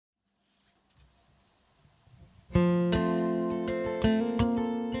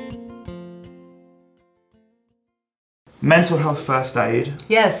Mental health first aid.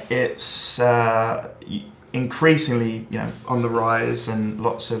 Yes. It's increasingly, on the rise, and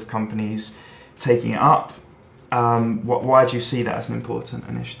lots of companies taking it up. Why do you see that as an important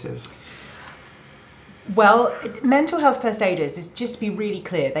initiative? Well, mental health first aiders, is just to be really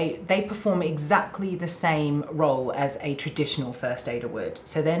clear, they perform exactly the same role as a traditional first aider would.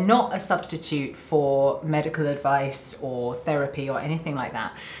 So they're not a substitute for medical advice or therapy or anything like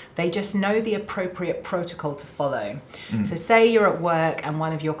that. They just know the appropriate protocol to follow. So say you're at work and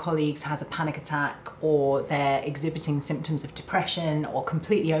one of your colleagues has a panic attack, or they're exhibiting symptoms of depression or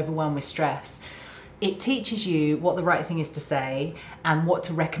completely overwhelmed with stress. It teaches you what the right thing is to say and what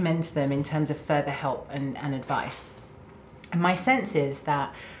to recommend to them in terms of further help and advice. And my sense is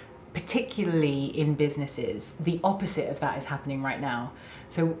that, particularly in businesses, the opposite of that is happening right now.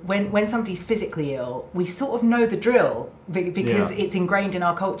 So when somebody's physically ill, we sort of know the drill because it's ingrained in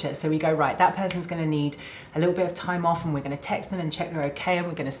our culture. So we go, right, that person's going to need a little bit of time off, and we're going to text them and check they're okay, and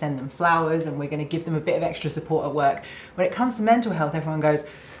we're going to send them flowers, and we're going to give them a bit of extra support at work. When it comes to mental health, everyone goes,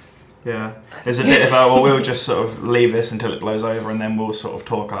 yeah, there's a bit of well, we'll just sort of leave this until it blows over, and then we'll sort of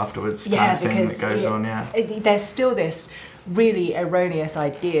talk afterwards. Yeah, kind of thing that goes on. There's still this really erroneous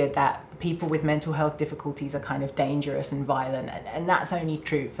idea that people with mental health difficulties are kind of dangerous and violent, and that's only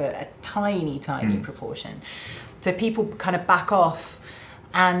true for a tiny proportion. So people kind of back off,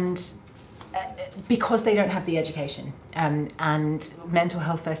 and because they don't have the education, and mental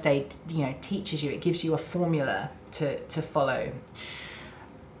health first aid, teaches you, it gives you a formula to follow.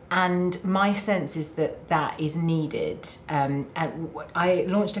 And my sense is that that is needed. I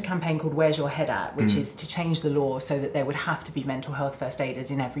launched a campaign called Where's Your Head At, which is to change the law so that there would have to be mental health first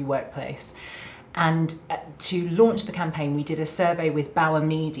aiders in every workplace. And to launch the campaign, we did a survey with Bauer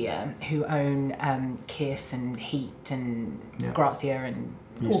Media, who own Kiss and Heat and Grazia and...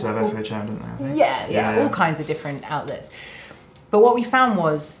 Used to have FHM, didn't they? Yeah, all kinds of different outlets. But what we found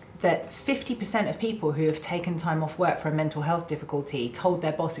was that 50% of people who have taken time off work for a mental health difficulty told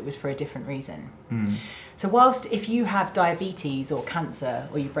their boss it was for a different reason. So whilst if you have diabetes or cancer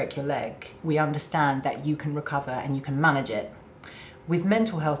or you break your leg, we understand that you can recover and you can manage it. With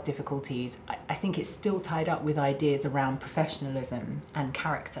mental health difficulties, I think it's still tied up with ideas around professionalism and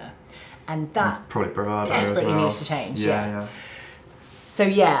character. And that probably bravado desperately as well. needs to change. Yeah. So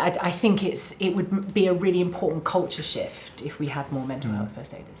yeah, I think it would be a really important culture shift if we had more mental health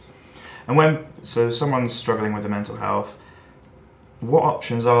first aiders. And so someone's struggling with the mental health, what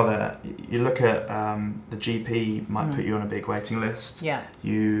options are there? You look at the GP might put you on a big waiting list. Yeah.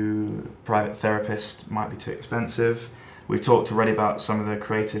 Private therapist might be too expensive. We've talked already about some of the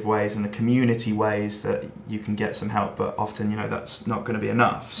creative ways and the community ways that you can get some help, but often that's not going to be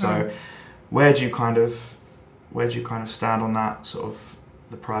enough. So where do you kind of stand on that sort of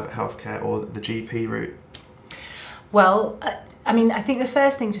the private healthcare or the GP route? Well, I think the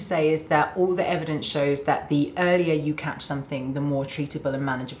first thing to say is that all the evidence shows that the earlier you catch something, the more treatable and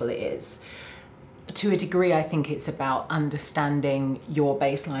manageable it is. To a degree, I think it's about understanding your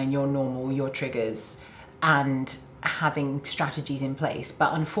baseline, your normal, your triggers, and having strategies in place.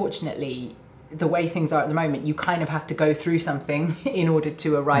 But unfortunately, the way things are at the moment, you kind of have to go through something in order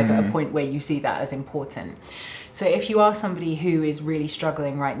to arrive at a point where you see that as important. So if you are somebody who is really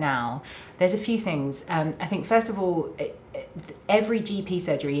struggling right now, there's a few things. I think first of all, every GP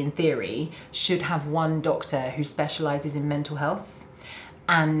surgery in theory should have one doctor who specialises in mental health.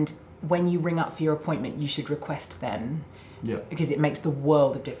 And when you ring up for your appointment, you should request them. Yeah. Because it makes the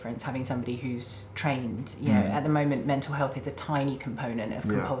world of difference having somebody who's trained. At the moment, mental health is a tiny component of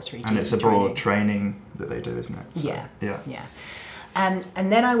compulsory training. And it's a broad training that they do, isn't it? So, yeah.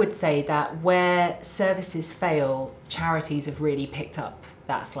 And then I would say that where services fail, charities have really picked up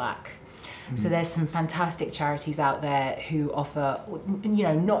that slack. So there's some fantastic charities out there who offer,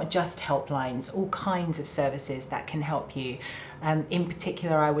 not just helplines, all kinds of services that can help you. In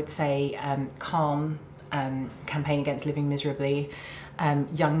particular, I would say Calm, Campaign Against Living Miserably,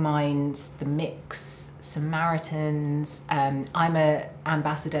 Young Minds, The Mix, Samaritans. I'm an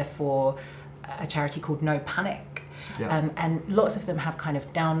ambassador for a charity called No Panic. Yeah. And lots of them have kind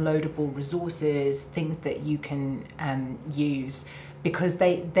of downloadable resources, things that you can use, because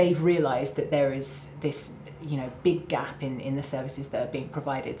they've realised that there is this big gap in the services that are being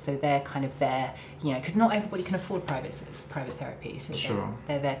provided. So they're kind of there, because not everybody can afford private therapy. So sure.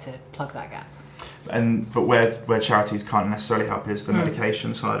 They're there to plug that gap. But where charities can't necessarily help is the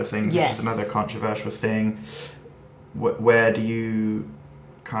medication side of things, which is another controversial thing. Where do you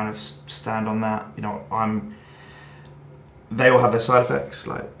kind of stand on that? They all have their side effects,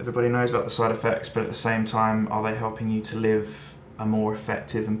 like everybody knows about the side effects, but at the same time, are they helping you to live a more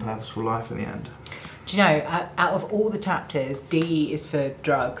effective and purposeful life in the end? Do you know, out of all the chapters, D is for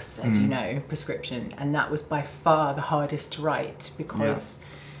drugs, as you know, prescription, and that was by far the hardest to write because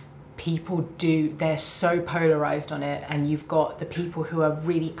people they're so polarized on it, and you've got the people who are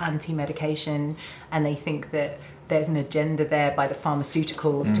really anti-medication and they think that there's an agenda there by the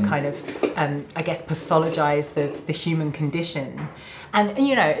pharmaceuticals to kind of, I guess, pathologize the human condition. And,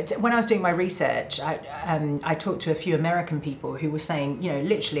 you know, when I was doing my research, I talked to a few American people who were saying, you know,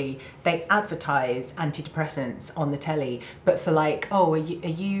 literally they advertise antidepressants on the telly, but for like, oh, are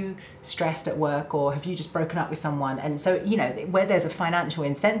you stressed at work, or have you just broken up with someone? And so, you know, where there's a financial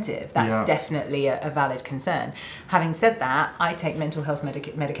incentive, that's definitely a valid concern. Having said that, I take mental health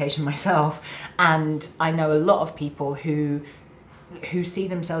medication myself, and I know a lot of people who see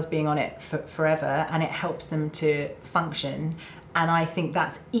themselves being on it forever, and it helps them to function. And I think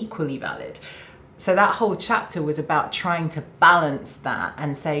that's equally valid. So that whole chapter was about trying to balance that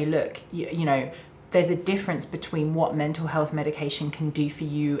and say, look, you know, there's a difference between what mental health medication can do for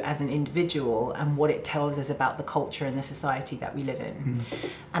you as an individual and what it tells us about the culture and the society that we live in.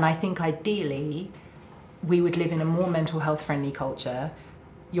 And I think ideally, we would live in a more mental health friendly culture.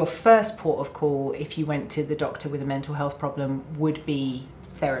 Your first port of call, if you went to the doctor with a mental health problem, would be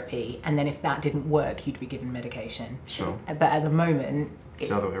therapy, and then if that didn't work, you'd be given medication. Sure. But at the moment, it's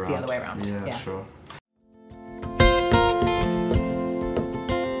the other way around. The other way around. Yeah, sure.